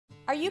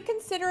Are you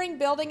considering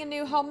building a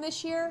new home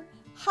this year?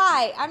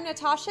 Hi, I'm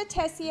Natasha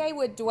Tessier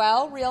with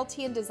Dwell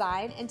Realty and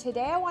Design, and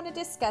today I want to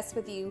discuss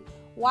with you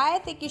why I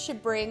think you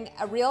should bring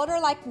a realtor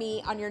like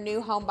me on your new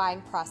home buying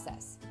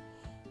process.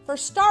 For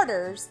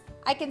starters,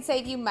 I can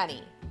save you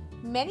money.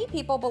 Many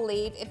people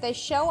believe if they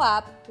show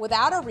up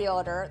without a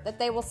realtor that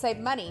they will save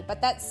money,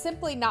 but that's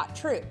simply not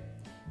true.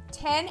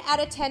 10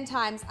 out of 10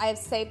 times I have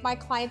saved my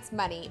clients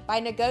money by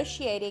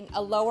negotiating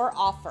a lower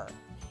offer.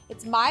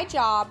 It's my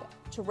job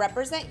to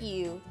represent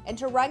you and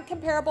to run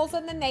comparables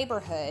in the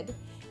neighborhood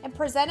and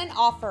present an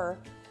offer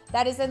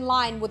that is in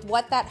line with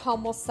what that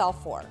home will sell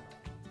for.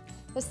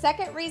 The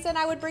second reason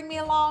I would bring me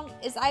along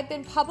is I've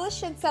been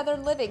published in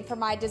Southern Living for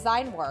my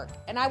design work,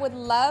 and I would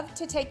love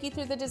to take you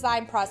through the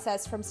design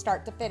process from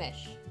start to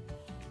finish.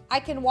 I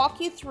can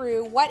walk you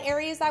through what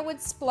areas I would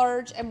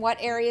splurge and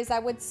what areas I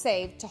would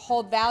save to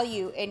hold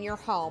value in your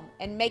home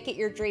and make it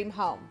your dream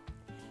home.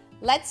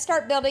 Let's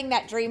start building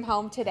that dream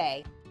home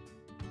today.